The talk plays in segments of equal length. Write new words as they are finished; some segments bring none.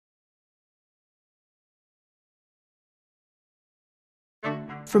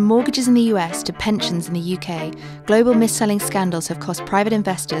From mortgages in the US to pensions in the UK, global mis-selling scandals have cost private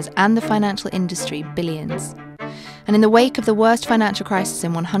investors and the financial industry billions. And in the wake of the worst financial crisis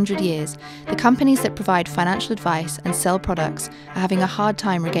in 100 years, the companies that provide financial advice and sell products are having a hard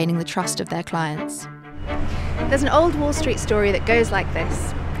time regaining the trust of their clients. There's an old Wall Street story that goes like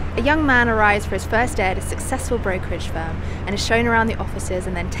this. A young man arrives for his first day at a successful brokerage firm and is shown around the offices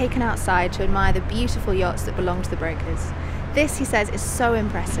and then taken outside to admire the beautiful yachts that belong to the brokers. This, he says, is so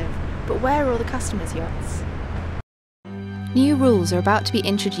impressive, but where are all the customers' yachts? New rules are about to be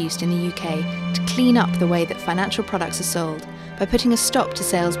introduced in the UK to clean up the way that financial products are sold by putting a stop to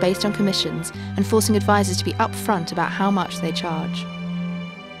sales based on commissions and forcing advisors to be upfront about how much they charge.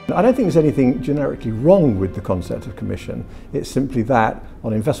 I don't think there's anything generically wrong with the concept of commission. It's simply that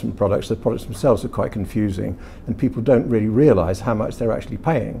on investment products, the products themselves are quite confusing and people don't really realise how much they're actually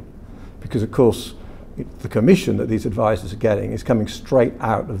paying. Because of course, the commission that these advisors are getting is coming straight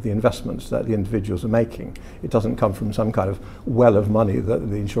out of the investments that the individuals are making. It doesn't come from some kind of well of money that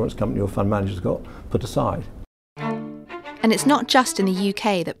the insurance company or fund manager's got put aside. And it's not just in the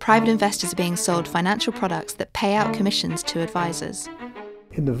UK that private investors are being sold financial products that pay out commissions to advisors.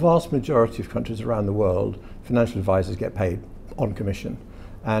 In the vast majority of countries around the world, financial advisors get paid on commission.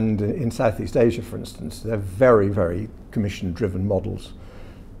 And in Southeast Asia, for instance, they're very, very commission-driven models.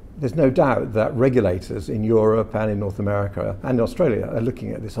 There's no doubt that regulators in Europe and in North America and Australia are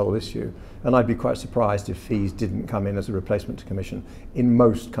looking at this whole issue. And I'd be quite surprised if fees didn't come in as a replacement to commission in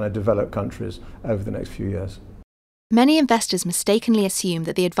most kind of developed countries over the next few years. Many investors mistakenly assume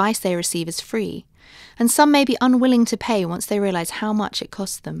that the advice they receive is free, and some may be unwilling to pay once they realise how much it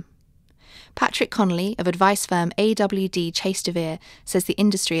costs them. Patrick Connolly of advice firm AWD Chase de Vere says the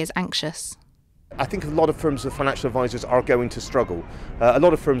industry is anxious. I think a lot of firms of financial advisors are going to struggle. A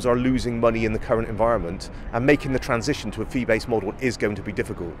lot of firms are losing money in the current environment, and making the transition to a fee-based model is going to be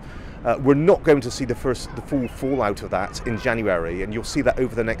difficult. We're not going to see the full fallout of that in January, and you'll see that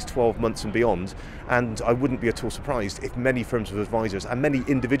over the next 12 months and beyond. And I wouldn't be at all surprised if many firms of advisors and many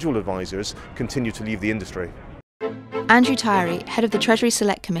individual advisors continue to leave the industry. Andrew Tyree, head of the Treasury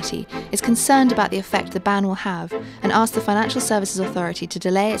Select Committee, is concerned about the effect the ban will have and asked the Financial Services Authority to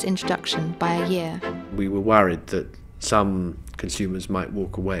delay its introduction by a year. We were worried that some consumers might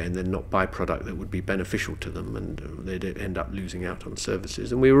walk away and then not buy product that would be beneficial to them, and they'd end up losing out on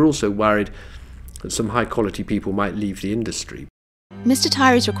services. And we were also worried that some high-quality people might leave the industry. Mr.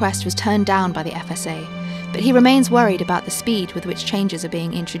 Tyree's request was turned down by the FSA, but he remains worried about the speed with which changes are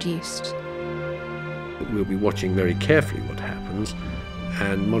being introduced. We'll be watching very carefully what happens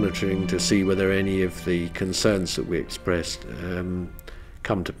and monitoring to see whether any of the concerns that we expressed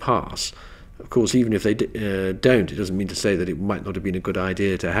come to pass. Of course, even if they don't, it doesn't mean to say that it might not have been a good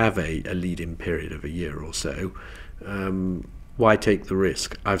idea to have a lead-in period of a year or so. Why take the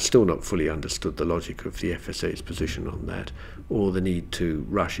risk? I've still not fully understood the logic of the FSA's position on that, or the need to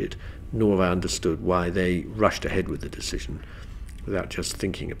rush it, nor have I understood why they rushed ahead with the decision without just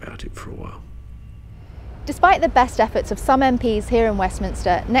thinking about it for a while. Despite the best efforts of some MPs here in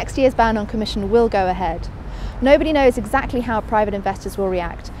Westminster, next year's ban on commission will go ahead. Nobody knows exactly how private investors will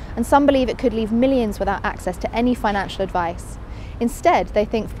react, and some believe it could leave millions without access to any financial advice. Instead, they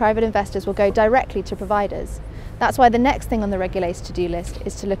think private investors will go directly to providers. That's why the next thing on the regulator's to-do list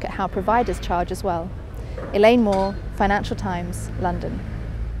is to look at how providers charge as well. Elaine Moore, Financial Times, London.